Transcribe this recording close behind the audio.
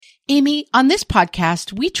Amy, on this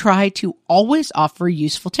podcast, we try to always offer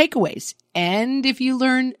useful takeaways. And if you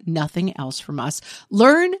learn nothing else from us,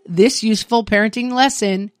 learn this useful parenting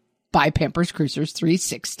lesson by Pampers Cruisers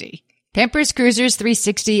 360. Pampers Cruisers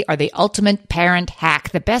 360 are the ultimate parent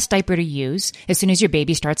hack, the best diaper to use as soon as your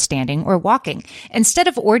baby starts standing or walking. Instead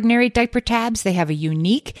of ordinary diaper tabs, they have a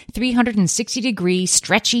unique 360-degree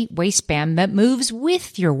stretchy waistband that moves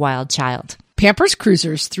with your wild child. Pampers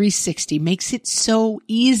Cruisers 360 makes it so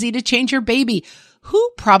easy to change your baby,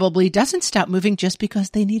 who probably doesn't stop moving just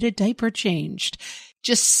because they need a diaper changed.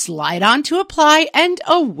 Just slide on to apply and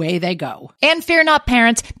away they go. And fear not,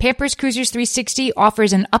 parents, Pampers Cruisers 360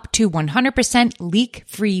 offers an up to 100%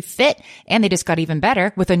 leak-free fit, and they just got even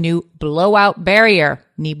better with a new blowout barrier.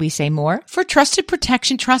 Need we say more? For trusted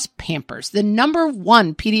protection, trust Pampers, the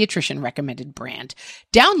 #1 pediatrician recommended brand.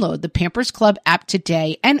 Download the Pampers Club app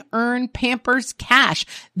today and earn Pampers Cash.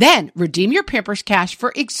 Then redeem your Pampers Cash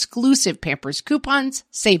for exclusive Pampers coupons,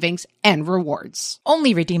 savings, and rewards.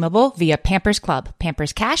 Only redeemable via Pampers Club.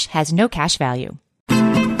 Pampers Cash has no cash value.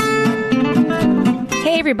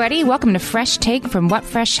 Hey everybody, welcome to Fresh Take from What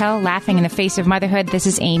Fresh Hell, Laughing in the Face of Motherhood. This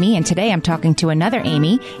is Amy, and today I'm talking to another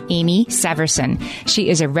Amy, Amy Severson. She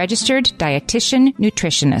is a registered dietitian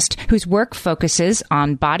nutritionist whose work focuses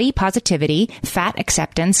on body positivity, fat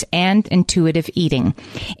acceptance, and intuitive eating.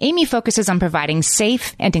 Amy focuses on providing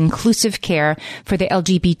safe and inclusive care for the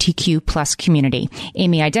LGBTQ plus community.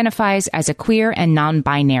 Amy identifies as a queer and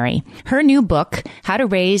non-binary. Her new book, How to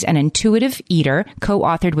Raise an Intuitive Eater,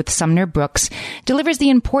 co-authored with Sumner Brooks, delivers the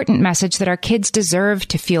important message that our kids deserve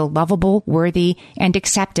to feel lovable, worthy, and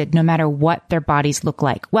accepted no matter what their bodies look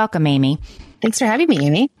like. Welcome, Amy. Thanks for having me,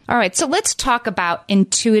 Amy. All right, so let's talk about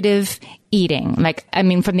intuitive eating.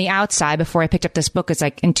 From the outside, before I picked up this book, it's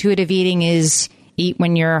like intuitive eating is eat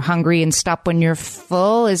when you're hungry and stop when you're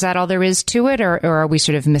full. Is that all there is to it, or are we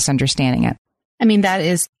sort of misunderstanding it? I mean, that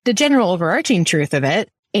is the general overarching truth of it.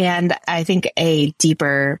 And I think a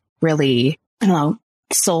deeper, really,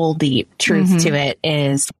 soul deep truth to it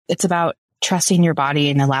is it's about trusting your body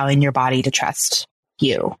and allowing your body to trust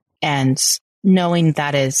you, and knowing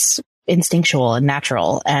that is instinctual and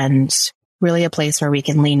natural, and really a place where we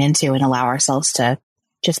can lean into and allow ourselves to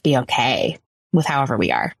just be okay with however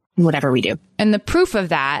we are, whatever we do. And the proof of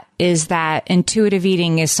that is that intuitive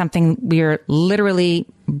eating is something we're literally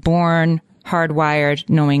born hardwired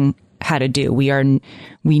knowing how to do.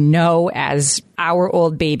 We know as our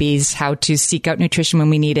old babies how to seek out nutrition when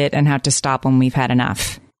we need it and how to stop when we've had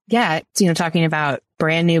enough. Yeah. Talking about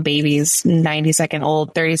brand new babies, 90-second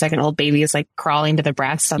old, 30-second old babies, like crawling to the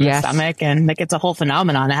breast on the stomach. And it's a whole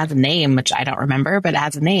phenomenon. It has a name, which I don't remember, but it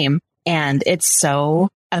has a name. And it's so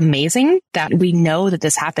amazing that we know that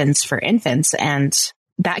this happens for infants, and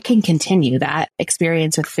that can continue. That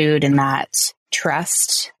experience with food and that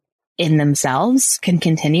trust in themselves can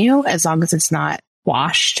continue as long as it's not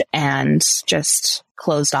washed and just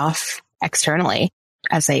closed off externally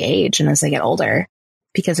as they age and as they get older,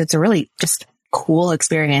 because it's a really just cool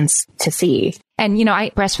experience to see. And, I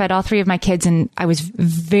breastfed all 3 of my kids, and I was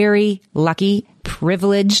very lucky,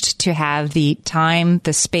 privileged to have the time,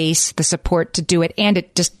 the space, the support to do it. And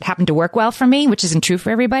it just happened to work well for me, which isn't true for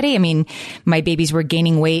everybody. I mean, my babies were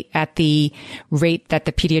gaining weight at the rate that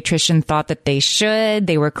the pediatrician thought that they should.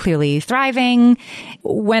 They were clearly thriving.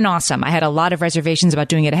 Went awesome. I had a lot of reservations about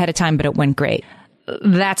doing it ahead of time, but it went great.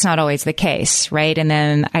 That's not always the case, right? And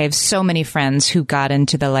then I have so many friends who got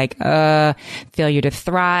into the failure to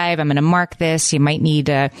thrive. I'm going to mark this. You might need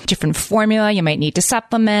a different formula. You might need to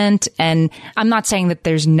supplement. And I'm not saying that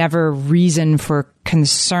there's never reason for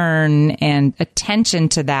concern and attention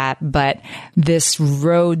to that, but this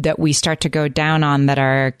road that we start to go down on that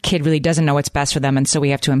our kid really doesn't know what's best for them, and so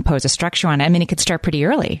we have to impose a structure on it. I mean, it could start pretty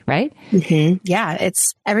early, right? Mm-hmm. Yeah,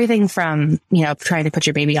 it's everything from, trying to put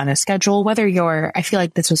your baby on a schedule, I feel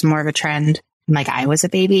like this was more of a trend like I was a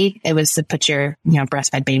baby. It was to put your,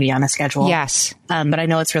 breastfed baby on a schedule. Yes. But I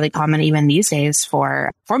know it's really common even these days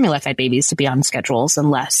for formula fed babies to be on schedules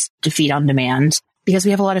and less to feed on demand, because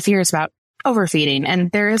we have a lot of fears about overfeeding. And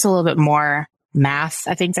there is a little bit more math,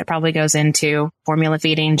 I think, that probably goes into formula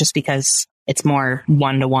feeding, just because it's more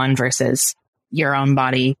 1-to-1 versus your own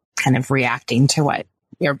body kind of reacting to what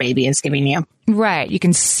your baby is giving you. Right. You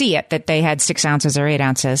can see it that they had 6 ounces or 8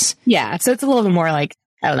 ounces. Yeah. So it's a little bit more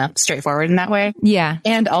straightforward in that way. Yeah.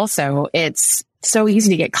 And also it's so easy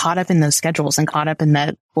to get caught up in those schedules and caught up in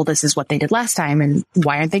this is what they did last time. And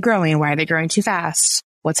why aren't they growing? Why are they growing too fast?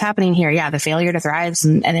 What's happening here? Yeah. The failure to thrive.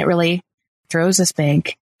 And it really throws this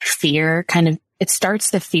big fear kind of it starts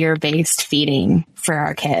the fear-based feeding for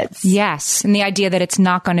our kids. Yes. And the idea that it's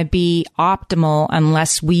not going to be optimal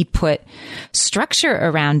unless we put structure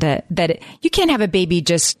around it, that you can't have a baby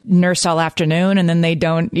just nurse all afternoon and then they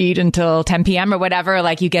don't eat until 10 p.m. or whatever.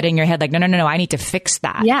 Like you get in your head, like, no, I need to fix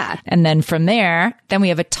that. Yeah. And then from there, then we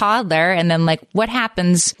have a toddler. And then like what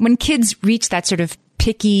happens when kids reach that sort of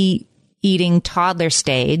picky eating toddler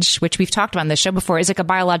stage, which we've talked about on the show before, is like a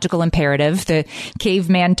biological imperative. The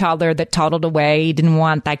caveman toddler that toddled away, he didn't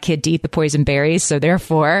want that kid to eat the poison berries. So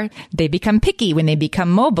therefore they become picky when they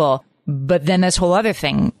become mobile. But then this whole other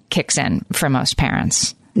thing kicks in for most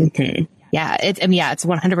parents. Mm-hmm. Yeah. It's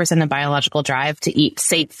 100% a biological drive to eat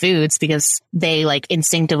safe foods because they like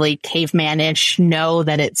instinctively cavemanish know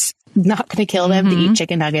that it's not going to kill them to eat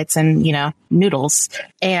chicken nuggets and, noodles.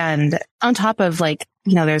 And on top of like,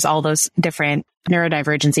 there's all those different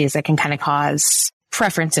neurodivergencies that can kind of cause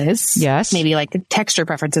preferences. Yes. Maybe like texture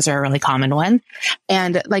preferences are a really common one.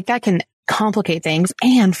 And like that can complicate things.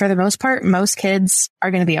 And for the most part, most kids are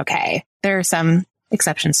going to be okay. There are some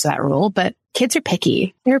exceptions to that rule, but kids are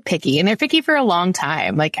picky. They're picky and they're picky for a long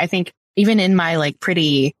time. Like I think even in my like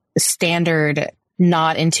pretty standard,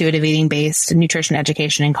 not intuitive eating based nutrition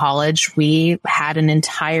education in college, we had an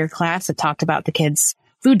entire class that talked about the kids'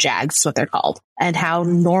 food jags, is what they're called, and how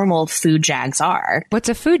normal food jags are. What's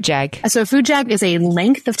a food jag? So a food jag is a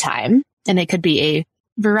length of time, and it could be a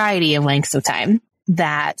variety of lengths of time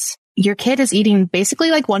that your kid is eating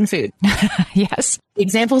basically like one food. Yes. The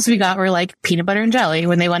examples we got were like peanut butter and jelly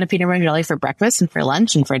when they wanted peanut butter and jelly for breakfast and for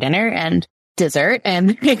lunch and for dinner and dessert.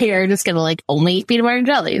 And they are just going to like only eat peanut butter and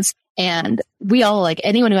jellies. And we all, like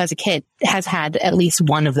anyone who has a kid has had at least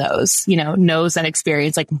one of those, knows that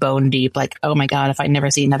experience like bone deep, like, oh my God, if I never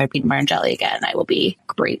see another peanut butter and jelly again, I will be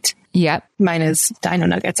great. Yep. Mine is Dino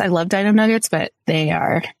Nuggets. I love Dino Nuggets, but they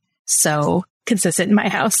are so consistent in my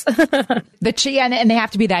house. And they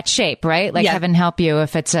have to be that shape, right? Like heaven help you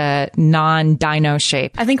if it's a non-dino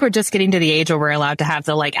shape. I think we're just getting to the age where we're allowed to have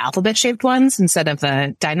the like alphabet shaped ones instead of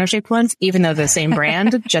the dino shaped ones, even though the same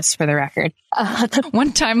brand, just for the record.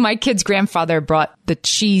 One time my kid's grandfather brought the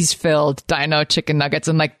cheese filled dino chicken nuggets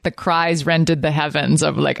and like the cries rendered the heavens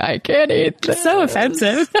of like, I can't eat this. So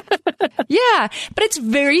offensive. Yeah, but it's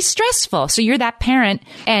very stressful. So you're that parent,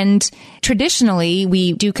 and traditionally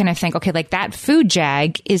we do kind of think, okay, like that food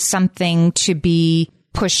jag is something to be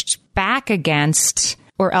pushed back against,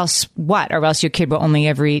 or else what? Or else your kid will only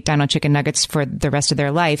ever eat dino chicken nuggets for the rest of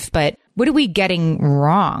their life. But what are we getting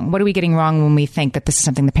wrong? What are we getting wrong when we think that this is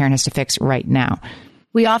something the parent has to fix right now?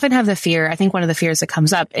 We often have the fear. I think one of the fears that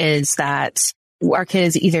comes up is that our kid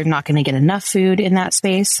is either not going to get enough food in that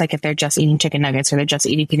space. Like if they're just eating chicken nuggets or they're just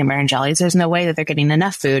eating peanut butter and jellies, there's no way that they're getting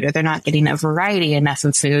enough food, or they're not getting a variety enough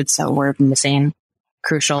of food. So we're missing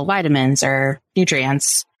crucial vitamins or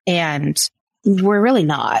nutrients. And we're really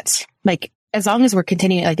not. Like, as long as we're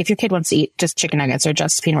continuing, like if your kid wants to eat just chicken nuggets or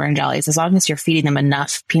just peanut butter and jellies, as long as you're feeding them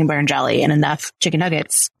enough peanut butter and jelly and enough chicken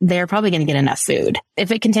nuggets, they're probably going to get enough food.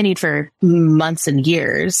 If it continued for months and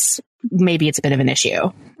years, maybe it's a bit of an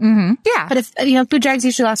issue. Mm-hmm. Yeah. But if, food jags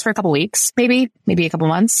usually last for a couple weeks, maybe a couple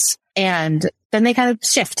months, and then they kind of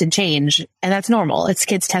shift and change. And that's normal. It's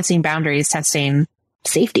kids testing boundaries, testing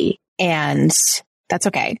safety. And that's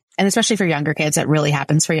okay. And especially for younger kids, that really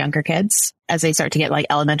happens for younger kids. As they start to get like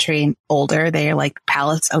elementary and older, their like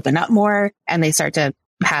palates open up more and they start to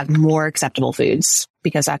have more acceptable foods,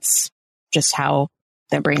 because that's just how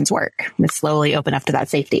their brains work. They slowly open up to that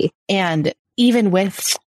safety. And even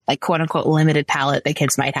with like quote unquote limited palate that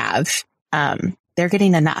kids might have, they're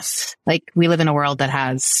getting enough. Like we live in a world that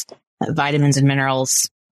has vitamins and minerals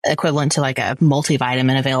equivalent to like a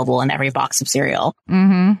multivitamin available in every box of cereal.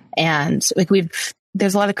 Mm-hmm. And like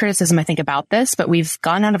there's a lot of criticism, I think, about this, but we've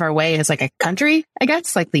gone out of our way as like a country, I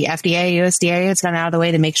guess, like the FDA, USDA has gone out of the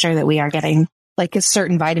way to make sure that we are getting like a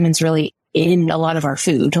certain vitamins really in a lot of our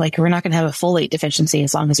food. Like we're not going to have a folate deficiency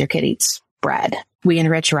as long as your kid eats bread. We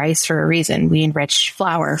enrich rice for a reason. We enrich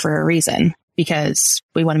flour for a reason, because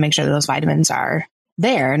we want to make sure that those vitamins are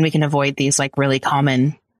there and we can avoid these like really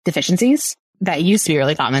common deficiencies that used to be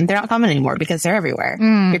really common. They're not common anymore because they're everywhere.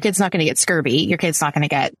 Your kid's not going to get scurvy. Your kid's not going to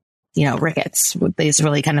get, rickets with these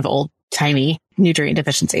really kind of old timey nutrient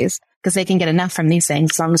deficiencies, because they can get enough from these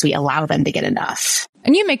things as long as we allow them to get enough.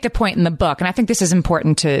 And you make the point in the book, and I think this is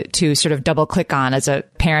important to sort of double click on as a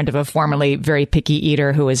parent of a formerly very picky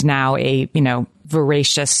eater who is now a,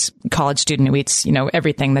 voracious college student who eats,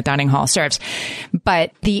 everything that dining hall serves.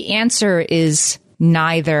 But the answer is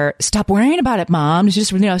neither stop worrying about it, mom,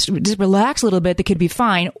 just relax a little bit, the kid will be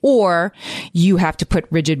fine, or you have to put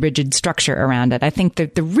rigid structure around it. I think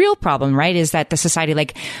that the real problem, right, is that the society,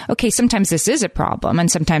 like, okay, sometimes this is a problem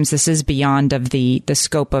and sometimes this is beyond of the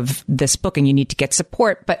scope of this book and you need to get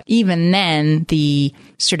support. But even then, the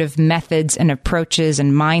sort of methods and approaches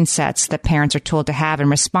and mindsets that parents are told to have in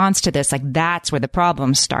response to this, like, that's where the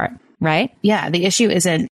problems start, right? Yeah. The issue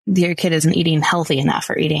isn't your kid isn't eating healthy enough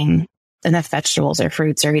or eating enough vegetables or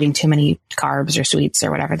fruits or eating too many carbs or sweets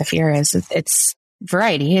or whatever the fear is. It's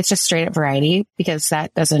variety. It's just straight up variety, because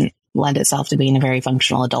that doesn't lend itself to being a very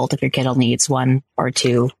functional adult if your kid only eats 1 or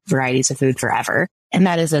 2 varieties of food forever. And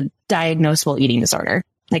that is a diagnosable eating disorder.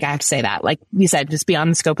 Like, I have to say that, like you said, just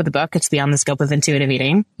beyond the scope of the book, it's beyond the scope of intuitive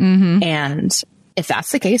eating. Mm-hmm. And if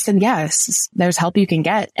that's the case, then yes, there's help you can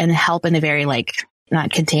get, and help in a very, like,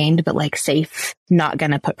 not contained, but like safe, not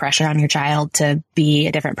going to put pressure on your child to be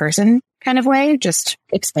a different person kind of way. Just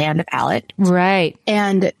expand the palate. Right.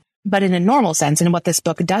 But in a normal sense, and what this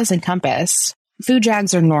book does encompass, food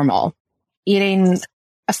jags are normal. Eating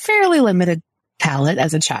a fairly limited palate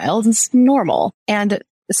as a child is normal. And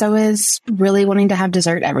so is really wanting to have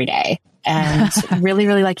dessert every day, and really,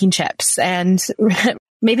 really liking chips, and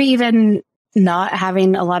maybe even not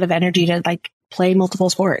having a lot of energy to, like, play multiple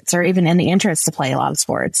sports, or even any interest to play a lot of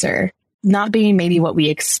sports, or not being maybe what we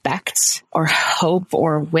expect or hope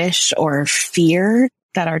or wish or fear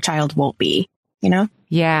that our child won't be, you know?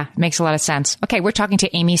 Yeah, makes a lot of sense. Okay, we're talking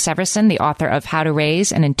to Amy Severson, the author of How to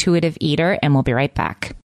Raise an Intuitive Eater, and we'll be right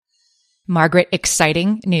back. Margaret,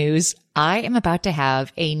 exciting news. I am about to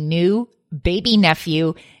have a new baby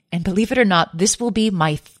nephew, and believe it or not, this will be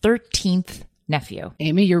my 13th nephew.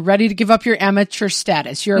 Amy, you're ready to give up your amateur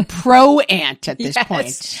status. You're a pro aunt at this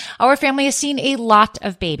point. Our family has seen a lot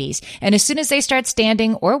of babies, and as soon as they start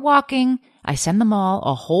standing or walking, I send them all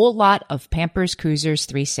a whole lot of Pampers Cruisers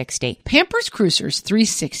 360. Pampers Cruisers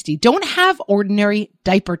 360 don't have ordinary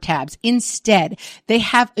diaper tabs. Instead, they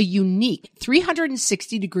have a unique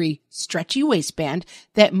 360-degree stretchy waistband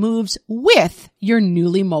that moves with your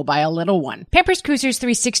newly mobile little one. Pampers Cruisers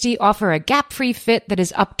 360 offer a gap-free fit that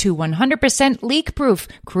is up to 100% leak-proof.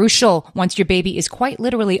 Crucial once your baby is quite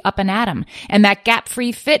literally up and at 'em. And that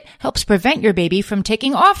gap-free fit helps prevent your baby from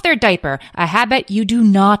taking off their diaper, a habit you do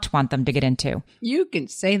not want them to get into. You can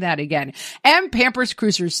say that again. And Pampers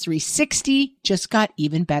Cruisers 360 just got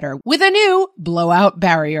even better with a new blowout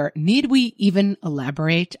barrier. Need we even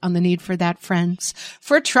elaborate on the need for that, friends?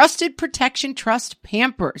 For trusted protection, trust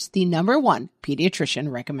Pampers, the #1 pediatrician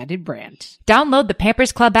recommended brand. Download the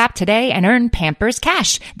Pampers Club app today and earn Pampers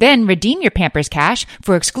Cash. Then redeem your Pampers Cash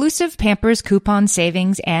for exclusive Pampers coupon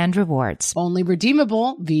savings and rewards. Only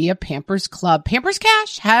redeemable via Pampers Club. Pampers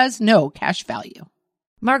Cash has no cash value.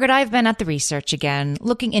 Margaret, I've been at the research again,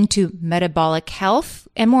 looking into metabolic health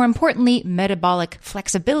and, more importantly, metabolic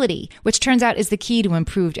flexibility, which turns out is the key to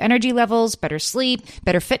improved energy levels, better sleep,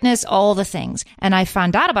 better fitness, all the things. And I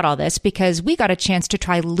found out about all this because we got a chance to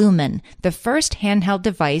try Lumen, the first handheld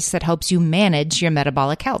device that helps you manage your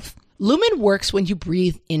metabolic health. Lumen works when you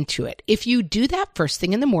breathe into it. If you do that first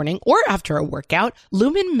thing in the morning or after a workout,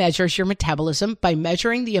 Lumen measures your metabolism by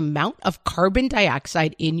measuring the amount of carbon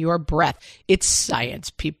dioxide in your breath. It's science,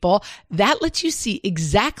 people. That lets you see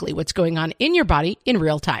exactly what's going on in your body in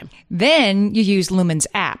real time. Then you use Lumen's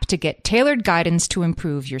app to get tailored guidance to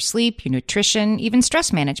improve your sleep, your nutrition, even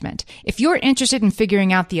stress management. If you're interested in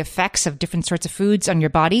figuring out the effects of different sorts of foods on your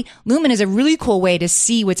body, Lumen is a really cool way to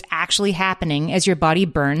see what's actually happening as your body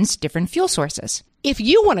burns different fuel sources. If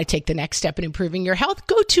you want to take the next step in improving your health,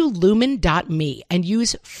 go to lumen.me and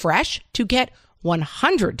use FRESH to get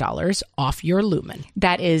 $100 off your Lumen.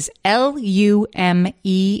 That is LUMEN.ME.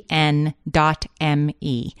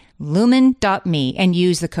 Lumen.me, and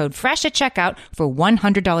use the code FRESH at checkout for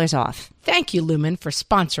 $100 off. Thank you, Lumen, for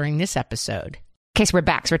sponsoring this episode. Okay, so we're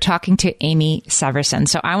back. So we're talking to Amy Severson.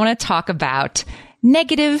 So I want to talk about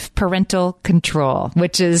negative parental control,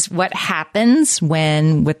 which is what happens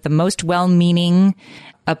when, with the most well-meaning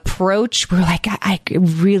approach, we're like, I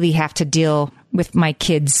really have to deal with my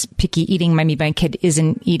kid's picky eating. Maybe my kid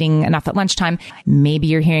isn't eating enough at lunchtime. Maybe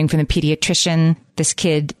you're hearing from the pediatrician, this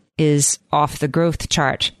kid is off the growth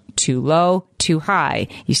chart. Too low, too high.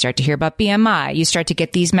 You start to hear about BMI. You start to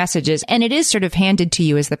get these messages, and it is sort of handed to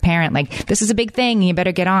you as the parent, like, this is a big thing, you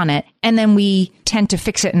better get on it. And then we tend to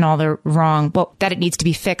fix it in all the wrong, well, that it needs to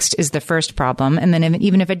be fixed is the first problem. And then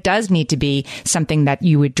even if it does need to be something that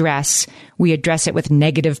you address, we address it with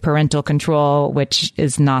negative parental control, which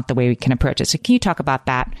is not the way we can approach it. So can you talk about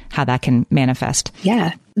that, how that can manifest?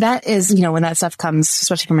 Yeah, that is, when that stuff comes,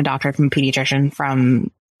 especially from a doctor, from a pediatrician,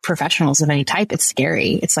 from professionals of any type, it's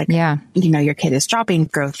scary. It's like, your kid is dropping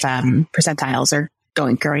growth percentiles or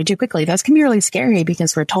growing too quickly. Those can be really scary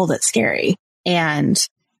because we're told it's scary. And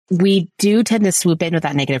we do tend to swoop in with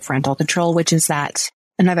that negative parental control, which is that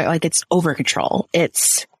it's over control.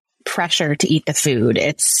 It's pressure to eat the food.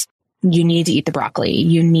 It's, you need to eat the broccoli.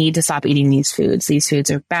 You need to stop eating these foods. These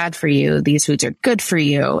foods are bad for you. These foods are good for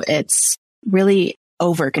you. It's really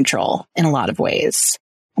over control in a lot of ways.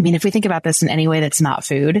 I mean, if we think about this in any way that's not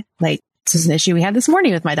food, like this is an issue we had this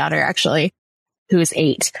morning with my daughter, actually, who is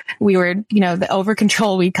 8. We were, the over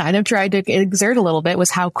control we kind of tried to exert a little bit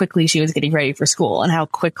was how quickly she was getting ready for school and how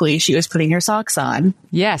quickly she was putting her socks on.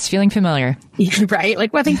 Yes, feeling familiar. Right?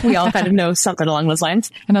 Like, I think we all kind of know something along those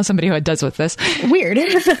lines. I know somebody who does with this. Weird.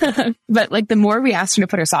 But like the more we asked her to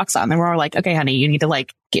put her socks on, the more we're like, okay, honey, you need to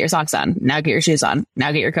like get your socks on. Now get your shoes on.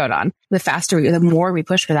 Now get your coat on. The more we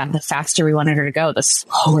pushed for that, the faster we wanted her to go, the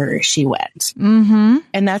slower she went. Mm-hmm.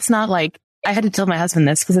 And that's not like, I had to tell my husband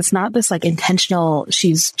this because it's not this like intentional,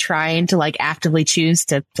 she's trying to like actively choose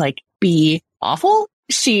to like be awful.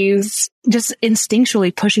 She's just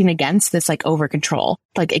instinctually pushing against this like over control,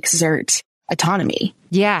 like exert autonomy.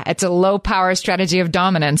 Yeah. It's a low power strategy of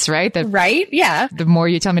dominance, right? Right? Yeah. The more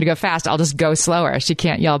you tell me to go fast, I'll just go slower. She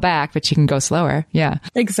can't yell back, but she can go slower. Yeah.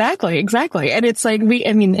 Exactly. And it's like,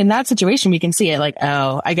 in that situation, we can see it like,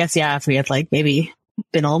 oh, I guess, yeah, if we had like maybe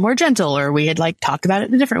been a little more gentle or we had like talked about it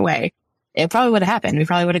in a different way, it probably would have happened. We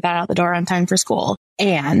probably would have got out the door on time for school.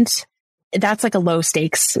 And that's like a low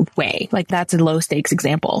stakes way. Like that's a low stakes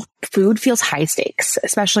example. Food feels high stakes,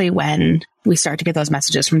 especially when we start to get those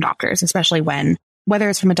messages from doctors, especially when, whether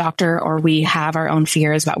it's from a doctor or we have our own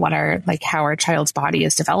fears about how our child's body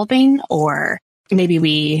is developing, or maybe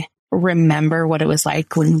we remember what it was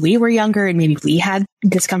like when we were younger and maybe we had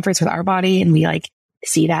discomforts with our body and we like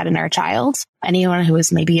see that in our child. Anyone who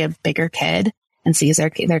is maybe a bigger kid and sees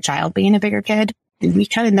their child being a bigger kid, we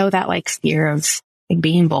kind of know that like fear of like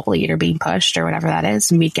being bullied or being pushed or whatever that is.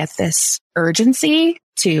 And we get this urgency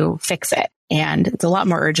to fix it. And it's a lot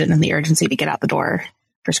more urgent than the urgency to get out the door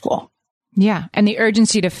for school. Yeah. And the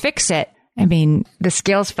urgency to fix it. I mean, the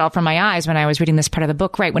scales fell from my eyes when I was reading this part of the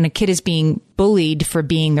book, right? When a kid is being bullied for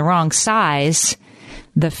being the wrong size,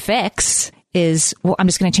 the fix is, well, I'm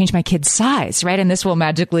just going to change my kid's size, right? And this will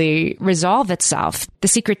magically resolve itself. The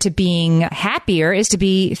secret to being happier is to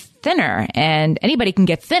be thinner, and anybody can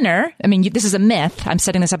get thinner. I mean, this is a myth. I'm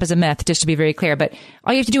setting this up as a myth just to be very clear, but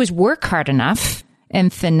all you have to do is work hard enough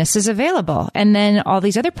and thinness is available. And then all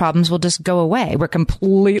these other problems will just go away. We're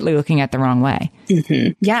completely looking at the wrong way.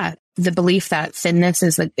 Mm-hmm. Yeah. The belief that thinness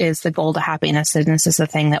is the goal to happiness. Thinness is the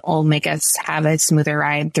thing that will make us have a smoother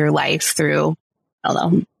ride through life, through, I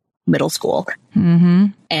don't know, middle school. Mm-hmm.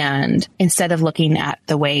 And instead of looking at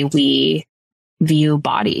the way we view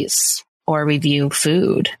bodies or we view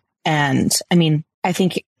food. And I mean, I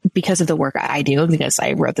think because of the work I do, because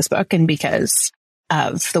I wrote this book and because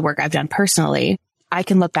of the work I've done personally, I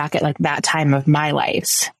can look back at like that time of my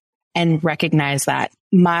life and recognize that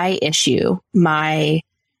my issue, my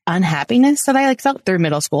unhappiness that I like felt through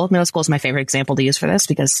middle school is my favorite example to use for this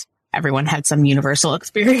because everyone had some universal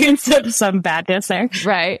experience of some badness there.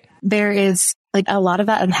 Right. There is like a lot of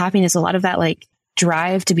that unhappiness, a lot of that like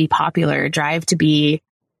drive to be popular, drive to be,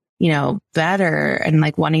 better and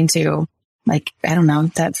like wanting to like, I don't know,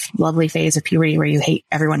 that lovely phase of puberty where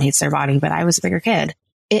everyone hates their body, but I was a bigger kid.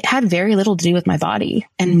 It had very little to do with my body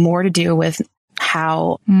and more to do with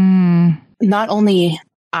how not only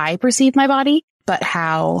I perceive my body, but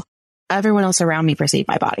how everyone else around me perceived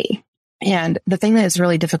my body. And the thing that is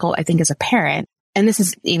really difficult, I think, as a parent, and this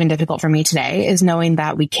is even difficult for me today, is knowing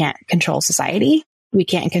that we can't control society. We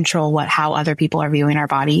can't control how other people are viewing our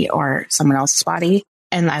body or someone else's body.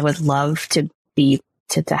 And I would love to see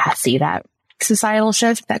that societal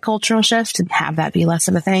shift, that cultural shift, and have that be less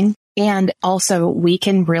of a thing. And also we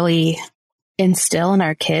can really instill in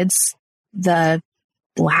our kids the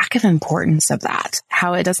lack of importance of that,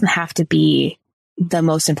 how it doesn't have to be the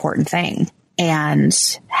most important thing, and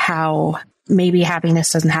how maybe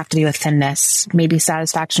happiness doesn't have to do with thinness. Maybe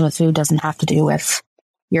satisfaction with food doesn't have to do with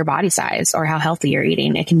your body size or how healthy you're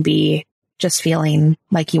eating. It can be just feeling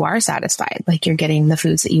like you are satisfied, like you're getting the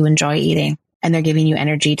foods that you enjoy eating and they're giving you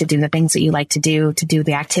energy to do the things that you like to do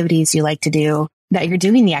the activities you like to do, that you're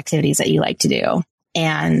doing the activities that you like to do,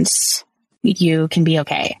 and you can be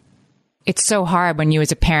okay. It's so hard when you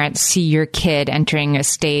as a parent see your kid entering a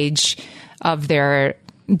stage of their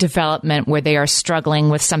development where they are struggling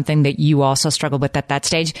with something that you also struggled with at that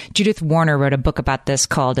stage. Judith Warner wrote a book about this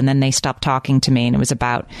called And Then They Stopped Talking to Me. And it was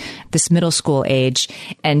about this middle school age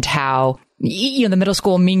and how the middle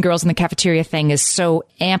school Mean Girls in the cafeteria thing is so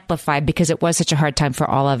amplified because it was such a hard time for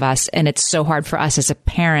all of us. And it's so hard for us as a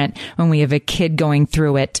parent when we have a kid going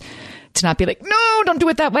through it to not be like, no, don't do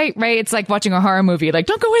it that way, right? It's like watching a horror movie, like,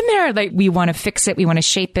 don't go in there. Like, we want to fix it. We want to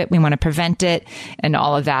shape it. We want to prevent it. And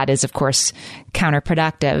all of that is, of course,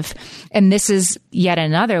 counterproductive. And this is yet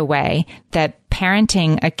another way that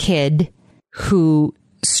parenting a kid who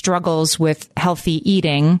struggles with healthy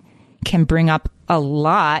eating can bring up a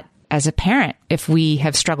lot as a parent if we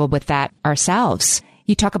have struggled with that ourselves.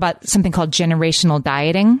 You talk about something called generational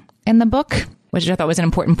dieting in the book, which I thought was an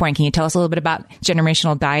important point. Can you tell us a little bit about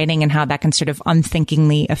generational dieting and how that can sort of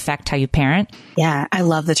unthinkingly affect how you parent? Yeah, I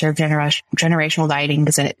love the term generational dieting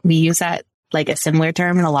because we use that like a similar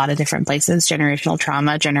term in a lot of different places. Generational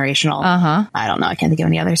trauma, generational, I don't know, I can't think of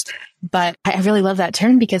any others. But I really love that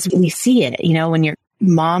term because we see it, when your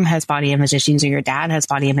mom has body image issues or your dad has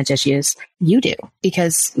body image issues, you do,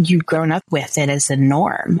 because you've grown up with it as the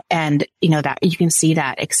norm. And, that you can see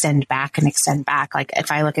that extend back. Like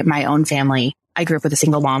if I look at my own family, I grew up with a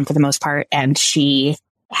single mom for the most part, and she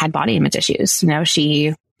had body image issues.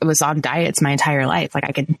 She was on diets my entire life.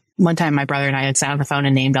 Like one time my brother and I had sat on the phone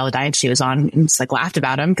and named all the diets she was on and just like laughed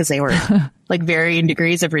about them because they were like varying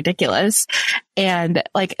degrees of ridiculous. And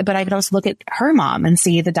but I could also look at her mom and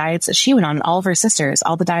see the diets that she went on, all of her sisters,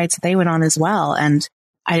 all the diets that they went on as well. And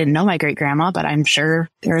I didn't know my great grandma, but I'm sure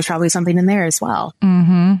there was probably something in there as well.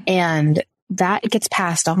 Mm-hmm. And that gets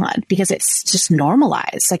passed on because it's just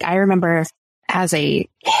normalized. Like I remember as a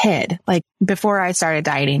kid, like before I started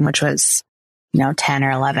dieting, which was 10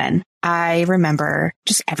 or 11, I remember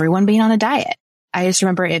just everyone being on a diet. I just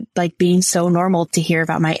remember it like being so normal to hear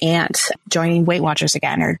about my aunt joining Weight Watchers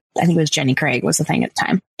again, or I think it was Jenny Craig was the thing at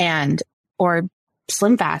the time, or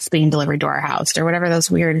Slim Fast being delivered to our house, or whatever those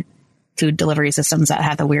weird food delivery systems that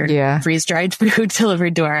had the weird freeze-dried food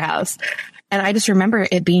delivered to our house. And I just remember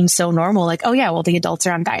it being so normal, like, oh yeah, well, the adults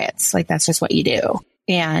are on diets. Like that's just what you do.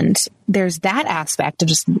 And there's that aspect of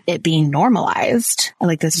just it being normalized.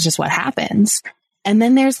 Like, this is just what happens. And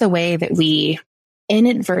then there's the way that we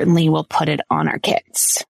inadvertently will put it on our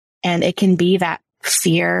kids. And it can be that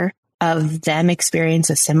fear of them experience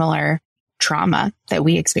a similar trauma that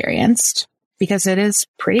we experienced, because it is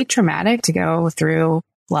pretty traumatic to go through,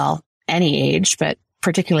 well, any age, but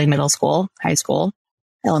particularly middle school, high school,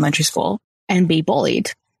 elementary school, and be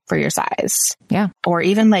bullied for your size. Yeah. Or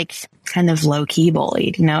even like kind of low key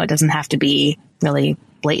bullied. It doesn't have to be really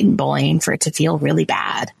blatant bullying for it to feel really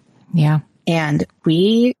bad. Yeah. And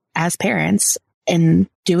we as parents, in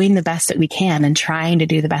doing the best that we can and trying to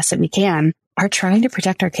do the best that we can, are trying to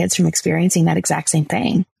protect our kids from experiencing that exact same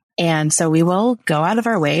thing. And so we will go out of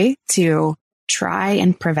our way to try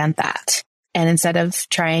and prevent that. And instead of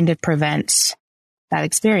trying to prevent that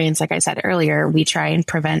experience, like I said earlier, we try and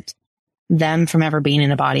prevent them from ever being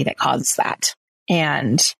in a body that causes that.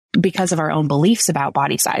 And because of our own beliefs about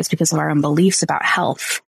body size, because of our own beliefs about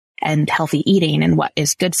health and healthy eating and what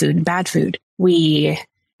is good food and bad food,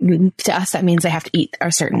 to us, that means they have to eat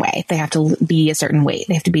a certain way. They have to be a certain weight.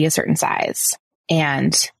 They have to be a certain size.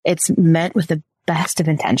 And it's meant with the best of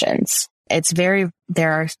intentions. There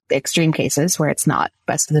are extreme cases where it's not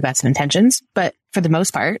best of the best of intentions, but for the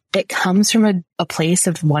most part, it comes from a place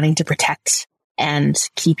of wanting to protect and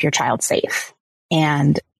keep your child safe.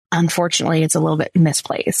 And unfortunately, it's a little bit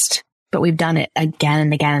misplaced, but we've done it again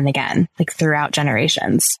and again and again, like throughout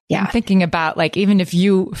generations. Yeah. I'm thinking about like, even if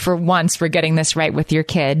you, for once, were getting this right with your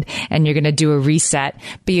kid and you're going to do a reset,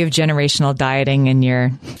 but you have generational dieting in your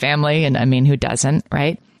family. And I mean, who doesn't,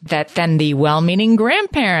 right? That then the well-meaning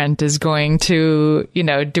grandparent is going to, do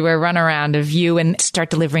a runaround of you and start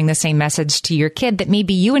delivering the same message to your kid that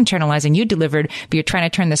maybe you internalized and you delivered, but you're trying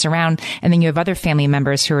to turn this around. And then you have other family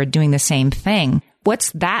members who are doing the same thing.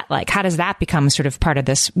 What's that like? How does that become sort of part of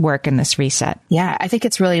this work and this reset? Yeah, I think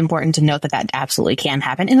it's really important to note that absolutely can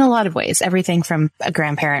happen in a lot of ways. Everything from a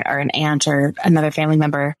grandparent or an aunt or another family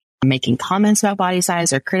member making comments about body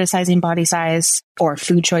size or criticizing body size or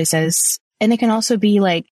food choices. And it can also be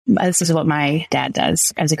like, this is what my dad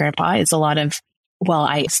does as a grandpa. It's a lot of, well,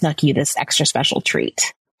 I snuck you this extra special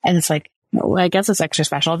treat. And it's like, well, I guess it's extra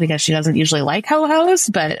special because she doesn't usually like ho-hos,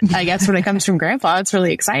 but I guess when it comes from grandpa, it's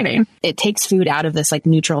really exciting. It takes food out of this like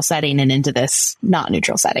neutral setting and into this not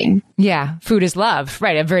neutral setting. Yeah. Food is love,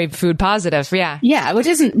 right? A very food positive. Yeah. Yeah. Which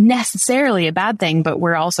isn't necessarily a bad thing, but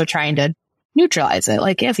we're also trying to neutralize it.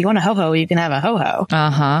 Like, if you want a ho-ho, you can have a ho-ho.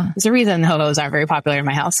 There's a reason ho-hos aren't very popular in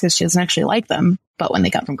my house because she doesn't actually like them, but when they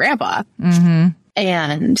come from grandpa.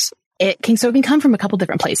 And it can come from a couple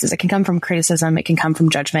different places. It can come from criticism. It can come from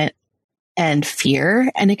judgment and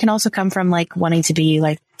fear. And it can also come from like wanting to be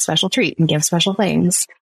like special treat and give special things.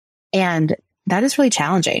 And that is really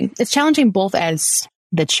challenging. It's challenging both as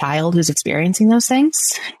the child who's experiencing those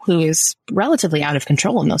things, who is relatively out of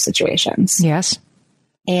control in those situations. Yes.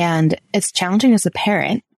 And it's challenging as a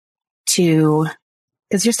parent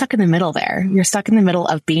because you're stuck in the middle there. You're stuck in the middle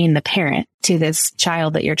of being the parent to this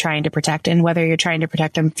child that you're trying to protect. And whether you're trying to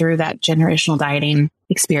protect them through that generational dieting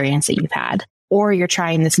experience that you've had, or you're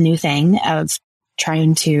trying this new thing of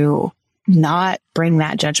trying to not bring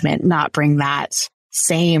that judgment, not bring that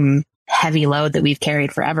same heavy load that we've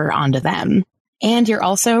carried forever onto them. And you're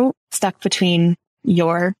also stuck between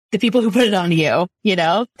the people who put it on you,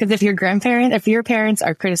 because if your parents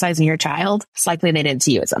are criticizing your child, it's likely they did it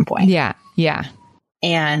to you at some point. Yeah. Yeah.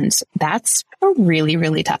 And that's a really,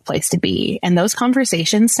 really tough place to be. And those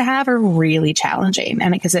conversations to have are really challenging.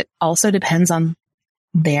 And because it also depends on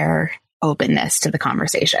their openness to the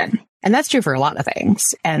conversation. And that's true for a lot of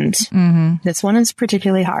things. And this one is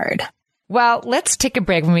particularly hard. Well, let's take a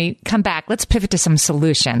break. When we come back, let's pivot to some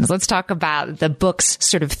solutions. Let's talk about the book's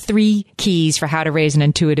sort of 3 keys for how to raise an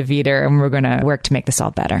intuitive eater. And we're going to work to make this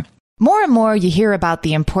all better. More and more, you hear about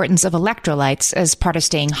the importance of electrolytes as part of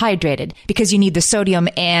staying hydrated, because you need the sodium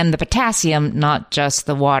and the potassium, not just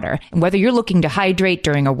the water. And whether you're looking to hydrate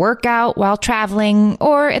during a workout, while traveling,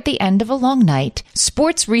 or at the end of a long night,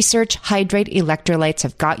 Sports Research Hydrate Electrolytes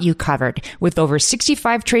have got you covered with over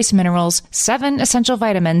 65 trace minerals, 7 essential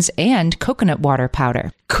vitamins, and coconut water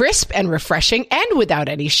powder. Crisp and refreshing and without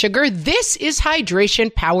any sugar, this is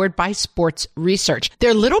hydration powered by Sports Research.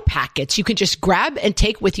 They're little packets you can just grab and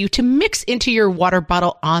take with you to mix into your water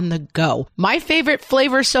bottle on the go. My favorite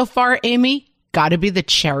flavor so far, Amy, gotta be the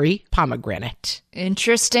cherry pomegranate.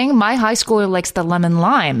 Interesting. My high schooler likes the lemon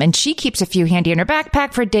lime, and she keeps a few handy in her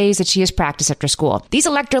backpack for days that she has practice after school. These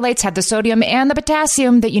electrolytes have the sodium and the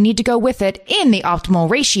potassium that you need to go with it in the optimal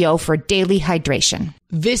ratio for daily hydration.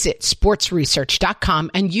 Visit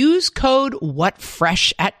sportsresearch.com and use code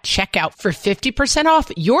WhatFresh at checkout for 50%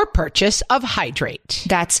 off your purchase of Hydrate.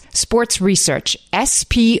 That's Sports Research,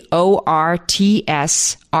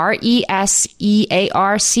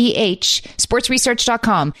 SportsResearch,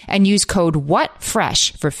 sportsresearch.com, and use code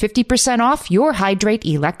WhatFresh for 50% off your Hydrate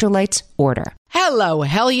Electrolytes order. Hello,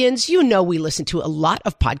 Hellions. You know we listen to a lot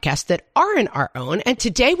of podcasts that aren't our own, and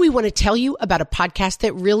today we want to tell you about a podcast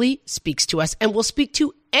that really speaks to us and will speak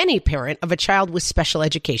to any parent of a child with special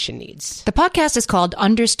education needs. The podcast is called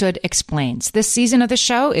Understood Explains. This season of the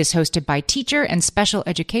show is hosted by teacher and special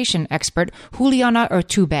education expert Juliana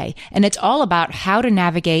Urtubey, and it's all about how to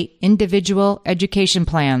navigate individual education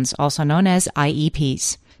plans, also known as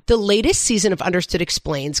IEPs. The latest season of Understood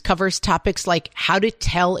Explains covers topics like how to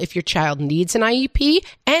tell if your child needs an IEP,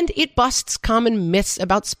 and it busts common myths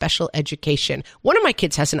about special education. One of my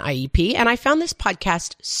kids has an IEP, and I found this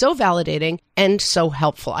podcast so validating and so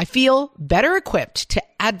helpful. I feel better equipped to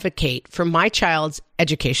advocate for my child's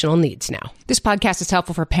educational needs now. This podcast is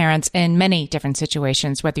helpful for parents in many different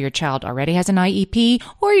situations, whether your child already has an IEP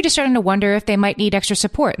or you're just starting to wonder if they might need extra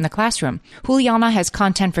support in the classroom. Juliana has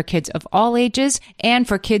content for kids of all ages and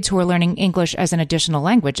for kids who are learning English as an additional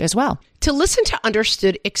language as well. To listen to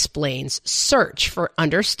Understood Explains, search for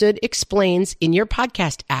Understood Explains in your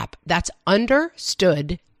podcast app. That's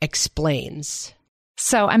Understood Explains.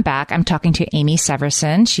 So I'm back. I'm talking to Amy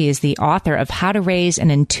Severson. She is the author of How to Raise an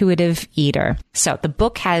Intuitive Eater. So the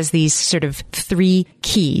book has these sort of 3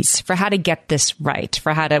 keys for how to get this right,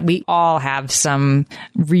 we all have some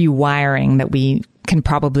rewiring that we can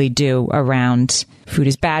probably do around food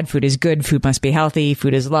is bad, food is good, food must be healthy,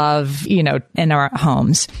 food is love, in our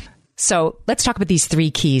homes. So let's talk about these 3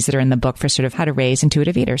 keys that are in the book for sort of how to raise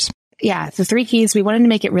intuitive eaters. Yeah, the 3 keys, we wanted to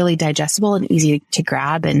make it really digestible and easy to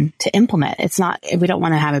grab and to implement. We don't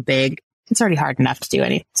want to have it's already hard enough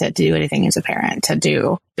to do anything as a parent, to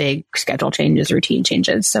do big schedule changes, routine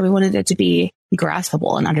changes. So we wanted it to be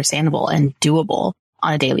graspable and understandable and doable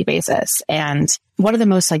on a daily basis. And one of the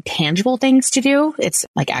most tangible things to do, it's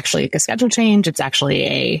actually a schedule change. It's actually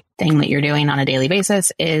a thing that you're doing on a daily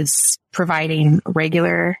basis, is providing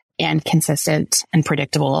regular and consistent and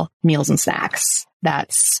predictable meals and snacks.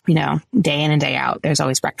 That's, day in and day out. There's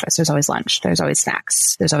always breakfast. There's always lunch. There's always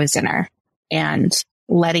snacks. There's always dinner. And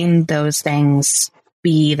letting those things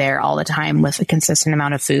be there all the time with a consistent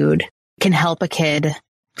amount of food can help a kid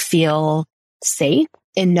feel safe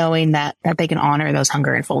in knowing that they can honor those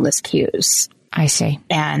hunger and fullness cues. I see.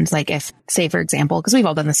 And if, say, for example, because we've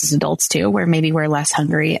all done this as adults too, where maybe we're less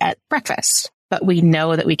hungry at breakfast, but we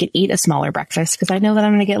know that we can eat a smaller breakfast because I know that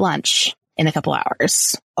I'm going to get lunch in a couple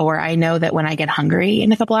hours. Or I know that when I get hungry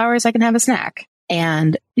in a couple hours, I can have a snack.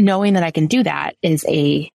 And knowing that I can do that is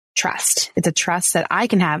a trust. It's a trust that I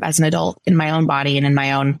can have as an adult in my own body and in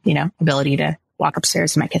my own, ability to walk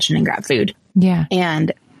upstairs to my kitchen and grab food. Yeah.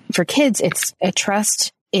 And for kids, it's a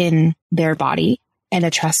trust in their body and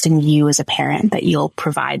a trust in you as a parent that you'll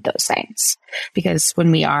provide those things. Because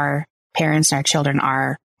when we are parents and our children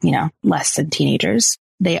are, less than teenagers,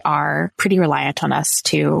 they are pretty reliant on us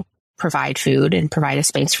to provide food and provide a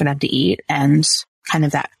space for them to eat and kind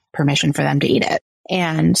of that permission for them to eat it.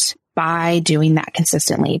 And by doing that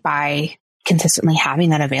consistently, by consistently having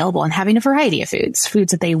that available and having a variety of foods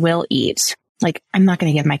that they will eat. Like, I'm not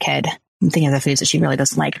going to give my kid, I'm thinking of the foods that she really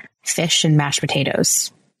doesn't like, fish and mashed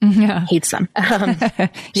potatoes. Yeah. Hates them.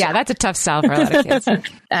 Yeah, that's a tough sell for a lot of kids.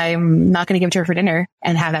 I'm not going to give it to her for dinner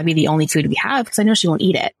and have that be the only food we have because I know she won't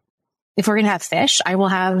eat it. If we're going to have fish, I will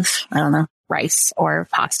have, rice or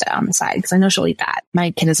pasta on the side because I know she'll eat that.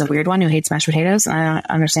 My kid is a weird one who hates mashed potatoes. And I don't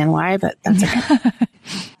understand why, but that's okay.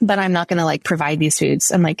 But I'm not going to provide these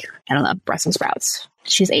foods. I'm Brussels sprouts.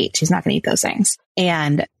 She's 8. She's not going to eat those things.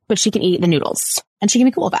 But she can eat the noodles and she can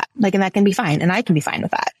be cool with that. And that can be fine. And I can be fine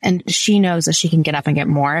with that. And she knows that she can get up and get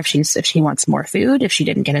more if she wants more food, if she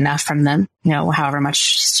didn't get enough from them, however much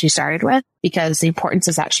she started with, because the importance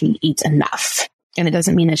is that she eats enough. And it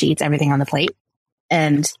doesn't mean that she eats everything on the plate.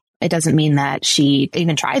 And it doesn't mean that she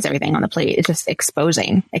even tries everything on the plate. It's just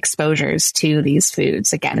exposures to these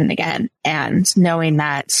foods again and again. And knowing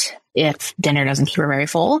that if dinner doesn't keep her very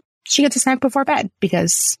full, she gets a snack before bed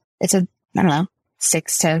because it's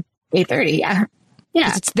 6 to 8:30. Yeah.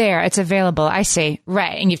 Yeah. It's there. It's available. I see.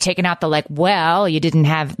 Right. And you've taken out you didn't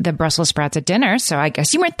have the Brussels sprouts at dinner. So I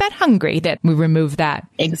guess you weren't that hungry that we removed that.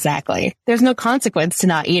 Exactly. There's no consequence to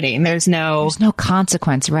not eating. There's no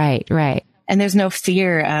consequence. Right. Right. And there's no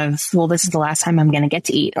fear of, this is the last time I'm going to get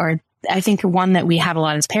to eat. Or I think one that we have a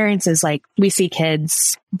lot as parents is we see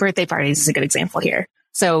kids, birthday parties is a good example here.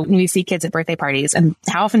 So we see kids at birthday parties, and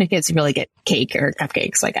how often do kids really get cake or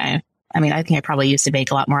cupcakes? I think I probably used to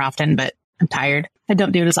bake a lot more often, but I'm tired. I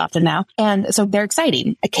don't do it as often now. And so they're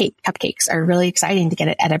exciting. Cupcakes are really exciting to get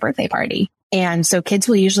it at a birthday party. And so kids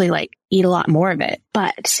will usually eat a lot more of it.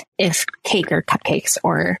 But if cake or cupcakes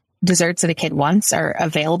or desserts that a kid wants are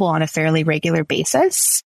available on a fairly regular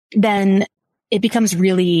basis, then it becomes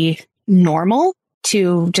really normal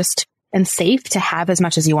and safe to have as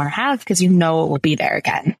much as you want to have because it will be there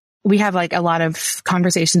again. We have a lot of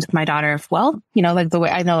conversations with my daughter of, the way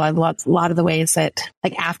I know a lot of the ways that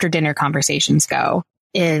after dinner conversations go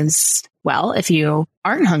is, if you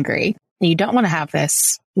aren't hungry and you don't want to have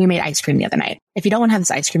this, we made ice cream the other night. If you don't want to have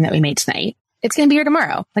this ice cream that we made tonight, it's going to be here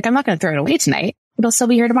tomorrow. I'm not going to throw it away tonight. It'll still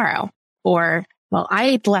be here tomorrow. Or, I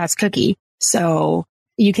ate the last cookie, so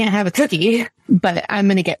you can't have a cookie, but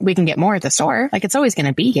we can get more at the store. It's always going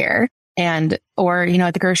to be here. Or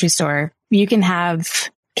at the grocery store, you can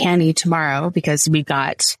have candy tomorrow because we've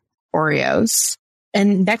got Oreos.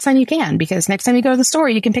 And next time you can, because next time you go to the store,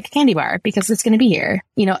 you can pick a candy bar because it's going to be here.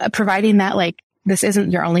 Providing that this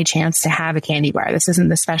isn't your only chance to have a candy bar. This isn't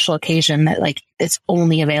the special occasion that it's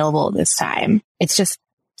only available this time. It's just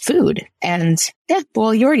food. And you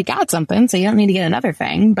already got something, so you don't need to get another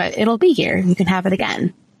thing, but it'll be here. You can have it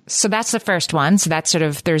again. So that's the first one. So that's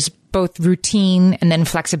there's both routine and then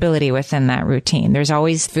flexibility within that routine. There's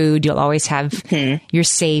always food. You'll always have, you're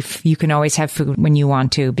safe. You can always have food when you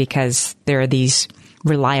want to because there are these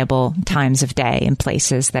reliable times of day and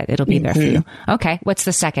places that it'll be there for you. Okay. What's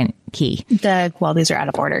the second key? These are out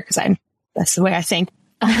of order because that's the way I think.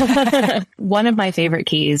 One of my favorite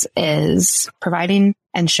keys is providing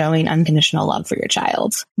and showing unconditional love for your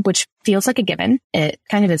child, which feels like a given. It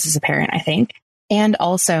kind of is as a parent, I think. And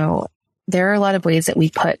also, there are a lot of ways that we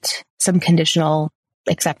put some conditional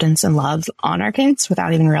acceptance and love on our kids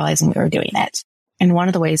without even realizing we were doing it. And one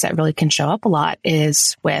of the ways that really can show up a lot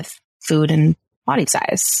is with food and body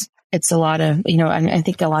size. It's a lot of, I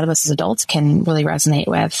think a lot of us as adults can really resonate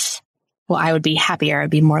with, I would be happier, I'd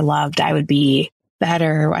be more loved, I would be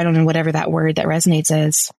better. I don't know, whatever that word that resonates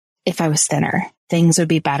is, if I was thinner. Things would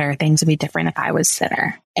be better. Things would be different if I was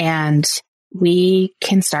thinner. And we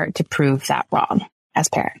can start to prove that wrong as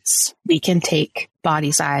parents. We can take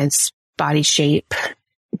body size, body shape,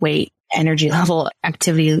 weight, energy level,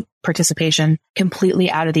 activity, participation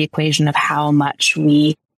completely out of the equation of how much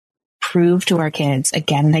we prove to our kids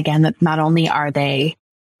again and again that not only are they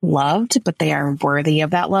loved, but they are worthy of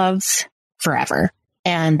that love forever.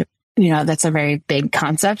 And, that's a very big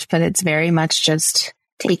concept, but it's very much just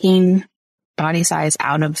taking body size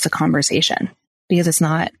out of the conversation because it's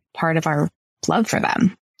not part of our love for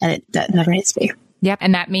them. And that never needs to be. Yep.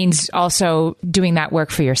 And that means also doing that work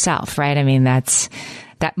for yourself, right?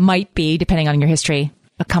 That might be, depending on your history,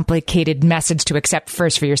 a complicated message to accept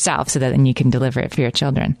first for yourself so that then you can deliver it for your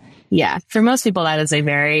children. Yeah. For most people, that is a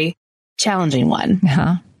very challenging one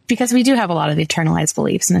because we do have a lot of internalized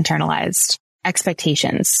beliefs and internalized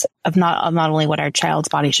expectations of not only what our child's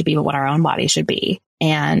body should be, but what our own body should be.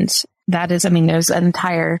 And that is, I mean, there's an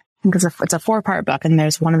entire, because it's a 4-part book, and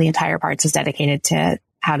there's one of the entire parts is dedicated to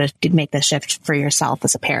how to make the shift for yourself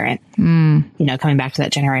as a parent. You know, coming back to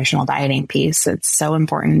that generational dieting piece, it's so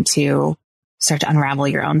important to start to unravel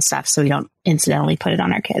your own stuff so we don't incidentally put it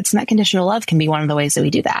on our kids. And that conditional love can be one of the ways that we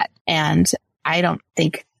do that. And I don't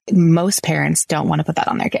think most parents don't want to put that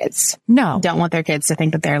on their kids. No. Don't want their kids to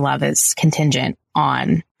think that their love is contingent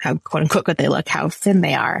on how quote unquote good they look, how thin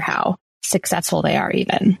they are, how successful they are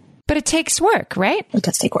even. But it takes work, right? It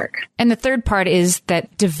does take work. And the third part is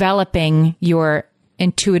that developing your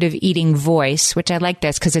intuitive eating voice, which I like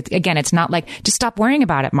this because it's not like just stop worrying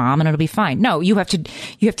about it, mom, and it'll be fine. No, you have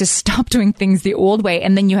to stop doing things the old way,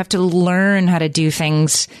 and then you have to learn how to do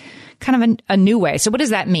things kind of a new way. So what does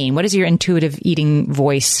that mean? What does your intuitive eating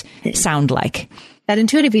voice sound like? That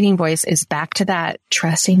intuitive eating voice is back to that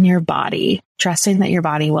trusting your body, trusting that your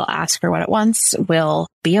body will ask for what it wants, will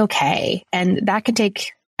be okay. And that can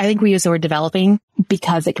take, I think we use the word developing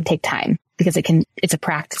because it can take time, because it's a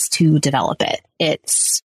practice to develop it.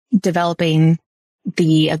 It's developing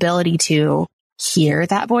the ability to hear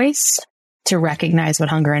that voice, to recognize what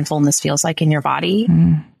hunger and fullness feels like in your body,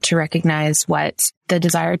 to recognize what the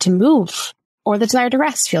desire to move or the desire to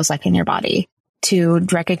rest feels like in your body, to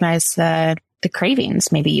recognize the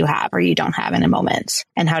cravings maybe you have or you don't have in a moment,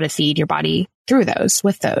 and how to feed your body through those,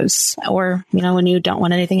 with those. Or, you know, when you don't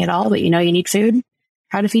want anything at all, but you know you need food,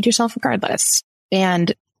 how to feed yourself regardless.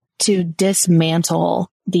 And to dismantle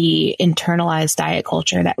the internalized diet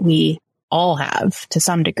culture that we all have to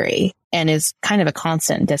some degree, and is kind of a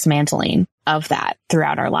constant dismantling of that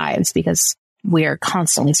throughout our lives, because we are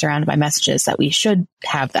constantly surrounded by messages that we should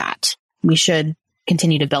have that. We should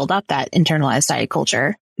continue to build up that internalized diet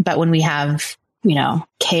culture. But when we have, you know,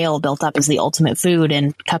 kale built up as the ultimate food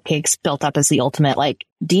and cupcakes built up as the ultimate like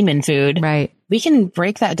demon food, right? We can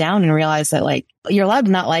break that down and realize that like you're allowed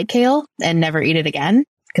to not like kale and never eat it again.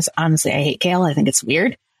 Because honestly, I hate kale. I think it's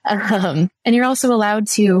weird. And you're also allowed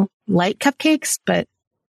to like cupcakes, but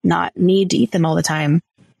not need to eat them all the time.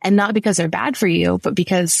 And not because they're bad for you, but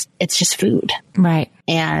because it's just food. Right.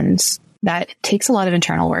 And that takes a lot of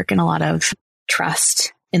internal work and a lot of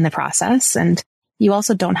trust in the process. And you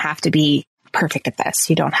also don't have to be perfect at this.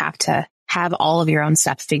 You don't have to have all of your own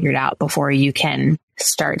stuff figured out before you can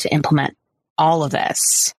start to implement all of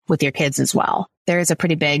this with your kids as well. There is a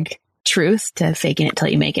pretty big truth to faking it till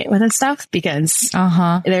you make it with this stuff, because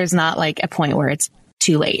there's not like a point where it's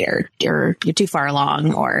too late or you're too far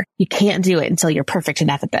along or you can't do it until you're perfect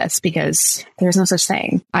enough at this, because there's no such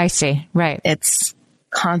thing. I see. Right. It's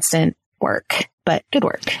constant work, but good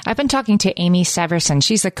work. I've been talking to Amy Severson.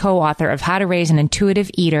 She's the co-author of How to Raise an Intuitive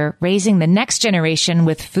Eater, Raising the Next Generation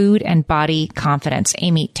with Food and Body Confidence.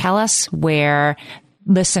 Amy, tell us where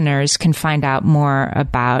listeners can find out more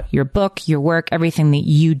about your book, your work, everything that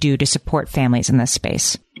you do to support families in this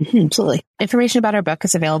space. Absolutely. Information about our book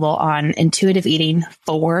is available on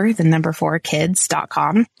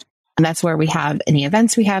intuitiveeating4kids.com. And that's where we have any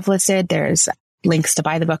events we have listed. There's links to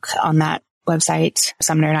buy the book on that website.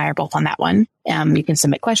 Sumner and I are both on that one. You can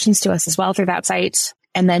submit questions to us as well through that site.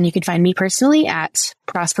 And then you can find me personally at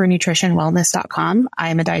prospernutritionwellness.com. I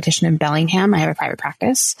am a dietitian in Bellingham. I have a private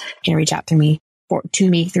practice. You can reach out to me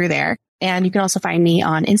through there. And you can also find me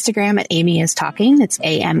on Instagram at Amy is Talking. It's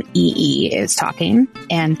AMEE is Talking,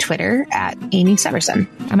 and Twitter at Amy Severson.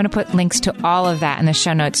 I'm going to put links to all of that in the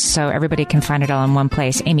show notes so everybody can find it all in one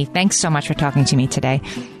place. Amy, thanks so much for talking to me today.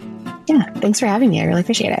 Yeah, thanks for having me. I really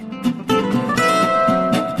appreciate it.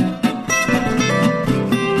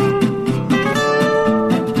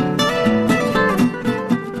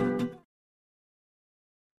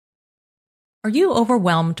 Are you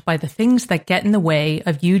overwhelmed by the things that get in the way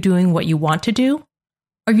of you doing what you want to do?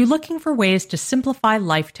 Are you looking for ways to simplify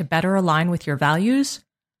life to better align with your values?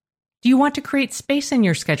 Do you want to create space in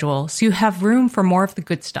your schedule so you have room for more of the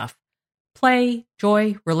good stuff? Play,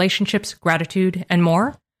 joy, relationships, gratitude, and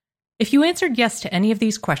more? If you answered yes to any of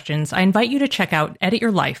these questions, I invite you to check out Edit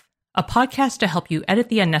Your Life, a podcast to help you edit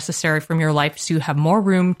the unnecessary from your life so you have more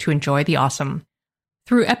room to enjoy the awesome.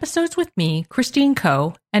 Through episodes with me, Christine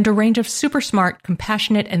Coe, and a range of super smart,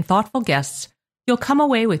 compassionate, and thoughtful guests, you'll come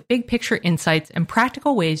away with big picture insights and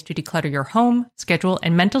practical ways to declutter your home, schedule,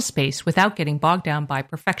 and mental space without getting bogged down by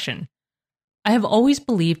perfection. I have always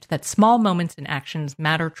believed that small moments and actions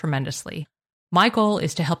matter tremendously. My goal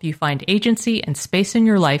is to help you find agency and space in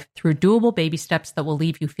your life through doable baby steps that will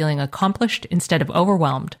leave you feeling accomplished instead of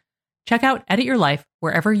overwhelmed. Check out Edit Your Life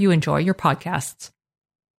wherever you enjoy your podcasts.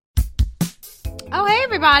 Oh, hey,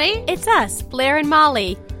 everybody. It's us, Blair and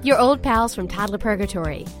Molly, your old pals from Toddler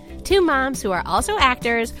Purgatory. Two moms who are also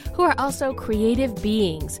actors, who are also creative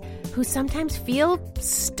beings, who sometimes feel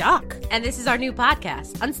stuck. And this is our new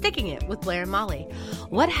podcast, Unsticking It with Blair and Molly.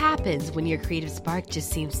 What happens when your creative spark just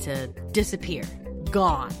seems to disappear?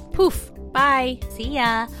 Gone. Poof. Bye. See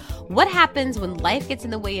ya. What happens when life gets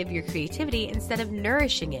in the way of your creativity instead of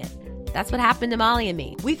nourishing it? That's what happened to Molly and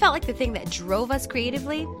me. We felt like the thing that drove us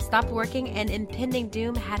creatively stopped working and impending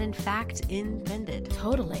doom had in fact impended.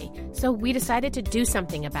 Totally. So we decided to do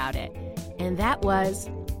something about it. And that was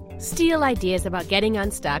steal ideas about getting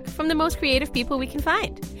unstuck from the most creative people we can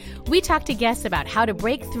find. We talked to guests about how to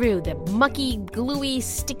break through the mucky, gluey,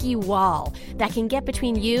 sticky wall that can get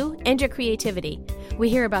between you and your creativity. We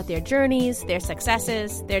hear about their journeys, their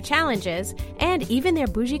successes, their challenges, and even their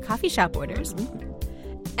bougie coffee shop orders.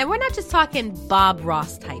 And we're not just talking Bob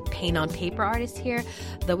Ross type paint on paper artists here,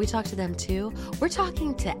 though we talk to them too. We're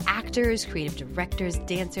talking to actors, creative directors,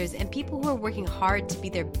 dancers, and people who are working hard to be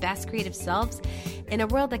their best creative selves in a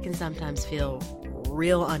world that can sometimes feel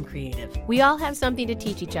real uncreative. We all have something to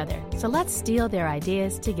teach each other, so let's steal their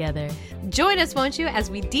ideas together. Join us, won't you, as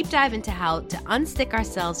we deep dive into how to unstick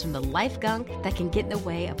ourselves from the life gunk that can get in the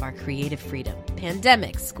way of our creative freedom.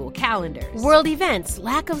 Pandemics, school calendars, world events,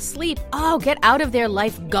 lack of sleep. Oh, get out of their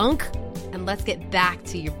life gunk. And let's get back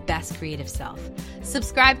to your best creative self.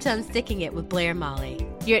 Subscribe to Unsticking It with Blair and Molly.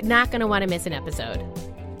 You're not going to want to miss an episode.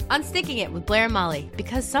 Unsticking It with Blair and Molly,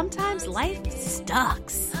 because sometimes life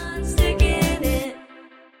sucks.